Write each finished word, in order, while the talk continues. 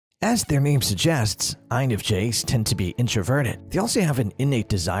As their name suggests, INFJs tend to be introverted. They also have an innate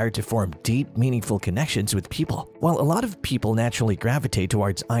desire to form deep, meaningful connections with people. While a lot of people naturally gravitate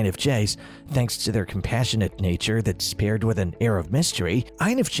towards INFJs thanks to their compassionate nature that's paired with an air of mystery,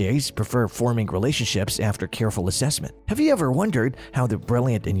 INFJs prefer forming relationships after careful assessment. Have you ever wondered how the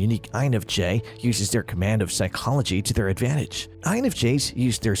brilliant and unique INFJ uses their command of psychology to their advantage? INFJs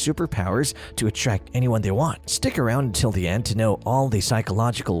use their superpowers to attract anyone they want. Stick around until the end to know all the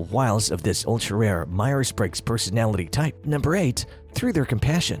psychological wiles of this ultra-rare Myers-Briggs personality type. Number 8. Through their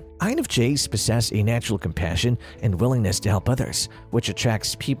compassion. INFJs possess a natural compassion and willingness to help others, which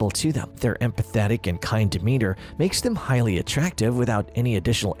attracts people to them. Their empathetic and kind demeanor makes them highly attractive without any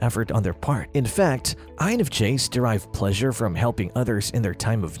additional effort on their part. In fact, INFJs derive pleasure from helping others in their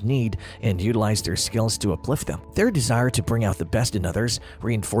time of need and utilize their skills to uplift them. Their desire to bring out the best in others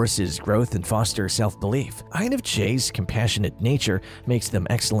reinforces growth and fosters self-belief. INFJs' compassionate nature makes them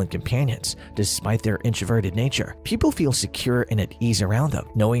excellent companions, despite their introverted nature. People feel secure and at ease around them,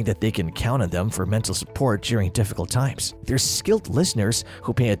 knowing that they can count on them for mental support during difficult times. They're skilled listeners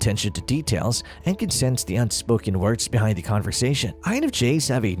who pay attention to details and can sense the unspoken words behind the conversation. INFJs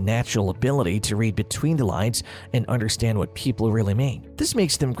have a natural ability to read between the lines and understand what people really mean. This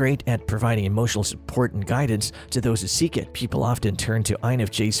makes them great at providing emotional support and guidance to those who seek it. People often turn to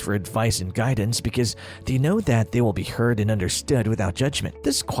INFJs for advice and guidance because they know that they will be heard and understood without judgment.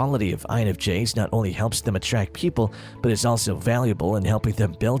 This quality of INFJs not only helps them attract people, but is also valuable in helping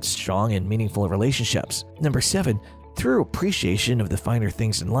them build strong and meaningful relationships. Number 7. Through appreciation of the finer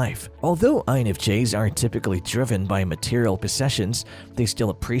things in life. Although INFJs aren't typically driven by material possessions, they still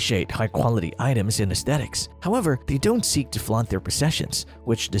appreciate high-quality items and aesthetics. However, they don't seek to flaunt their possessions,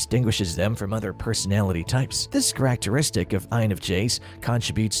 which distinguishes them from other personality types. This characteristic of INFJs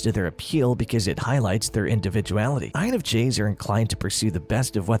contributes to their appeal because it highlights their individuality. INFJs are inclined to pursue the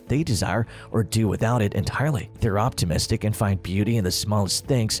best of what they desire or do without it entirely. They're optimistic and find beauty in the smallest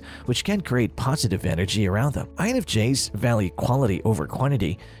things, which can create positive energy around them. INFJs value quality over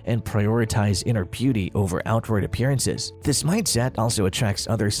quantity and prioritize inner beauty over outward appearances. This mindset also attracts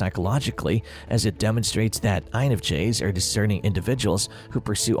others psychologically, as it demonstrates that INFJs are discerning individuals who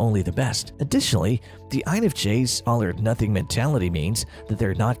pursue only the best. Additionally, the INFJs' all-or-nothing mentality means that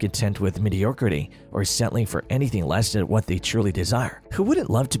they're not content with mediocrity or settling for anything less than what they truly desire. Who wouldn't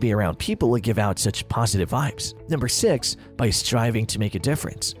love to be around people who give out such positive vibes? Number 6. By striving to make a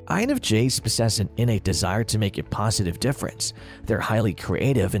difference. INFJs possess an innate desire to make a positive difference. They're highly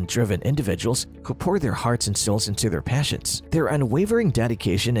creative and driven individuals who pour their hearts and souls into their passions. Their unwavering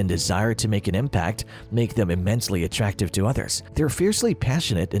dedication and desire to make an impact make them immensely attractive to others. They're fiercely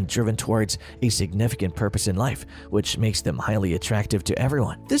passionate and driven towards a significant purpose in life, which makes them highly attractive to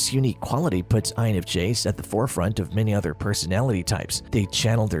everyone. This unique quality puts INFJs at the forefront of many other personality types. They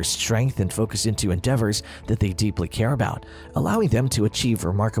channel their strength and focus into endeavors that they deeply care about, allowing them to achieve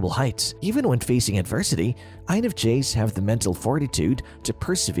remarkable heights. Even when facing adversity, INFJs have the mental fortitude to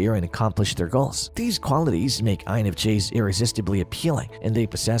persevere and accomplish their goals. These qualities make INFJs irresistibly appealing, and they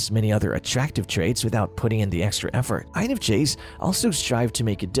possess many other attractive traits without putting in the extra effort. INFJs also strive to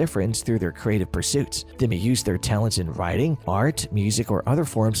make a difference through their creative pursuits. They may use their talents in writing, art, music, or other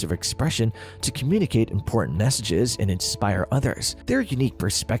forms of expression to communicate important messages and inspire others. Their unique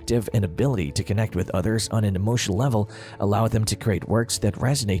perspective and ability to connect with others on an emotional level allow them to create works that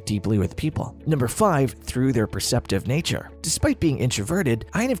resonate deeply with people. Number 5. Through their perceptive nature. Despite being introverted,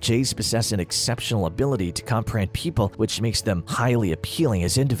 INFJs possess an exceptional ability to comprehend people, which makes them highly appealing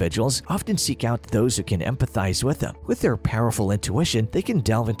as individuals, often seek out those who can empathize with them. With their powerful intuition, they can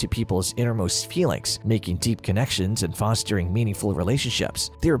delve into people's innermost feelings, making deep connections and fostering meaningful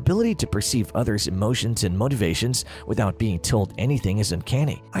relationships. Their ability to perceive others' emotions and motivations without being told anything is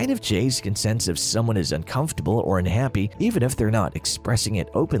uncanny. INFJs can sense if someone is uncomfortable or unhappy, even if they're not expressing it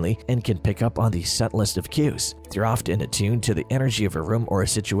openly, and can pick up on the subtlest of cues. They're often attuned to the energy of a room or a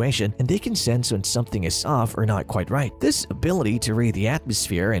situation, and they can sense when something is off or not quite right. This ability to read the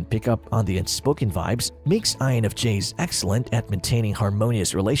atmosphere and pick up on the unspoken vibes makes INFJs excellent at maintaining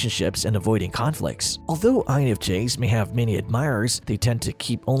harmonious relationships and avoiding conflicts. Although INFJs may have many admirers, they tend to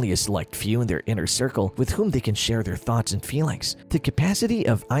keep only a select few in their inner circle with whom they can share their thoughts and feelings. The capacity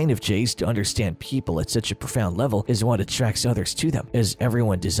of INFJs to understand people at such a profound level is what attracts others to them, as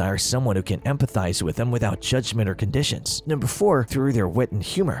everyone desires someone who can empathize with them without judgment environment or conditions. Number 4, through their wit and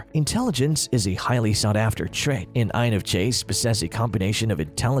humor. Intelligence is a highly sought-after trait, and INFJs possess a combination of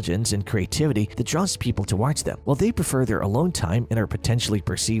intelligence and creativity that draws people towards them. While they prefer their alone time and are potentially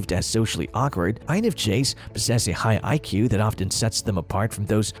perceived as socially awkward, INFJs possess a high IQ that often sets them apart from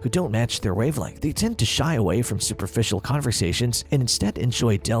those who don't match their wavelength. They tend to shy away from superficial conversations and instead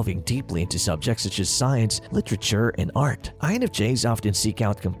enjoy delving deeply into subjects such as science, literature, and art. INFJs often seek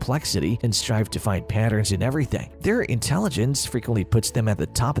out complexity and strive to find patterns in everything. Their intelligence frequently puts them at the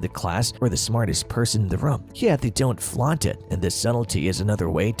top of the class or the smartest person in the room, yet they don't flaunt it, and this subtlety is another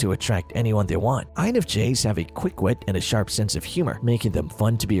way to attract anyone they want. INFJs have a quick wit and a sharp sense of humor, making them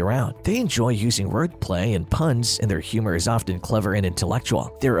fun to be around. They enjoy using wordplay and puns, and their humor is often clever and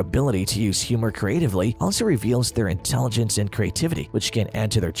intellectual. Their ability to use humor creatively also reveals their intelligence and creativity, which can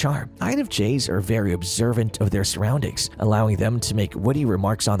add to their charm. INFJs are very observant of their surroundings, allowing them to make witty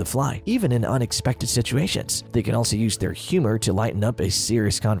remarks on the fly, even in unexpected situations. They can also use their humor to lighten up a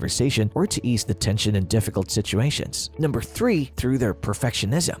serious conversation or to ease the tension in difficult situations. Number 3, through their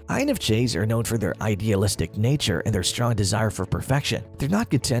perfectionism. INFJs are known for their idealistic nature and their strong desire for perfection. They're not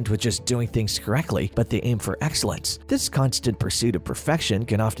content with just doing things correctly, but they aim for excellence. This constant pursuit of perfection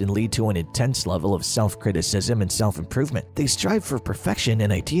can often lead to an intense level of self-criticism and self-improvement. They strive for perfection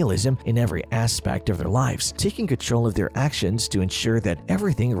and idealism in every aspect of their lives, taking control of their actions to ensure that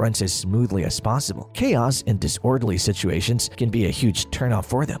everything runs as smoothly as possible. Chaos and disorderly situations can be a huge turnoff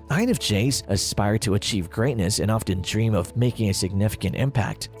for them. INFJs aspire to achieve greatness and often dream of making a significant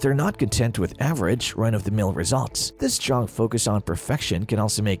impact. They're not content with average, run-of-the-mill results. This strong focus on perfection can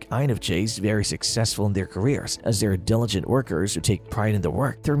also make INFJs very successful in their careers, as they're diligent workers who take pride in their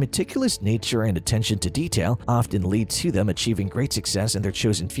work. Their meticulous nature and attention to detail often lead to them achieving great success in their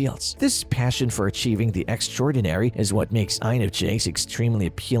chosen fields. This passion for achieving the extraordinary is what makes INFJs extremely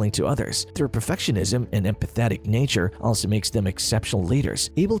appealing to others. Their perfectionism and empathetic nature also makes them exceptional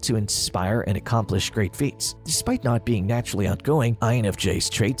leaders, able to inspire and accomplish great feats. Despite not being naturally outgoing, INFJs'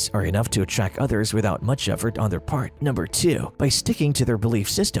 traits are enough to attract others without much effort on their part. Number 2, by sticking to their belief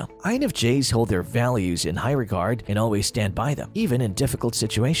system. INFJs hold their values in high regard and always stand by them, even in difficult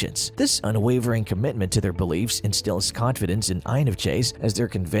situations. This unwavering commitment to their beliefs instills confidence in INFJs as they're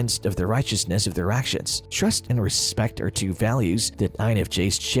convinced of the righteousness of their actions. Trust and respect are two values that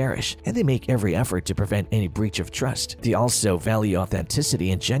INFJs cherish, and they make every effort to prevent any breach of trust. They also value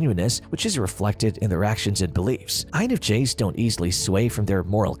authenticity and genuineness, which is reflected in their actions and beliefs. INFJs don't easily sway from their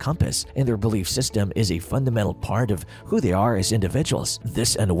moral compass, and their belief system is a fundamental part of who they are as individuals.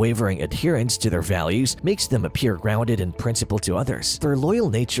 This unwavering adherence to their values makes them appear grounded and principled to others. Their loyal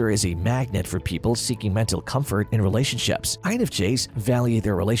nature is a magnet for people seeking mental comfort in relationships. INFJs value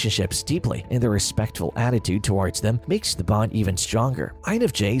their relationships deeply, and their respectful attitude towards them makes the bond even stronger.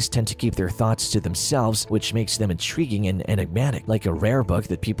 INFJs tend to keep their thoughts to themselves, which makes them intriguing and enigmatic, like a rare book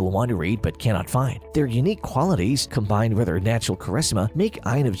that people want to read but cannot find. Their unique qualities, combined with their natural charisma, make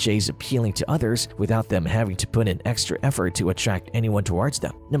INFJs appealing to others without them having to put in extra effort to attract anyone towards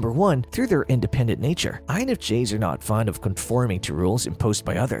them. Number 1, through their independent nature. INFJs are not fond of conforming to rules imposed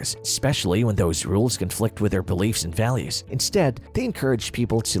by others, especially when those rules conflict with their beliefs and values. Instead, they encourage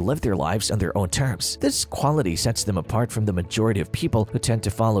people to live their lives on their own terms. This quality sets them apart from the majority of people who tend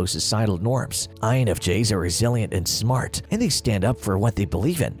to follow societal norms. INFJs are resilient and smart, and they stand up for what they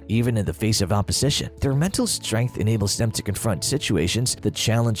believe in, even in the face of opposition. Their mental strength enables them to confront situations that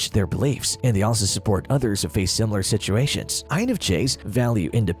challenge their beliefs, and they also support others who face similar situations. INFJs value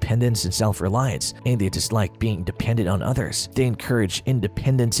independence and self-reliance, and they dislike being dependent on others. They encourage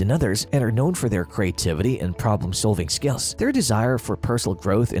independence in others and are known for their creativity and problem-solving skills. Their desire for personal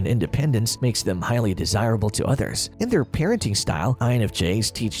growth and independence makes them highly desirable to others. In their parenting style,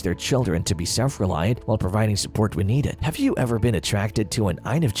 INFJs teach their children to be self-reliant while providing support when needed. Have you ever been attracted to an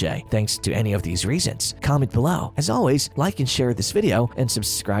INFJ thanks to any of these reasons? Comment below. As always, like and share this video and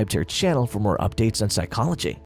subscribe to our channel for more updates on psychology.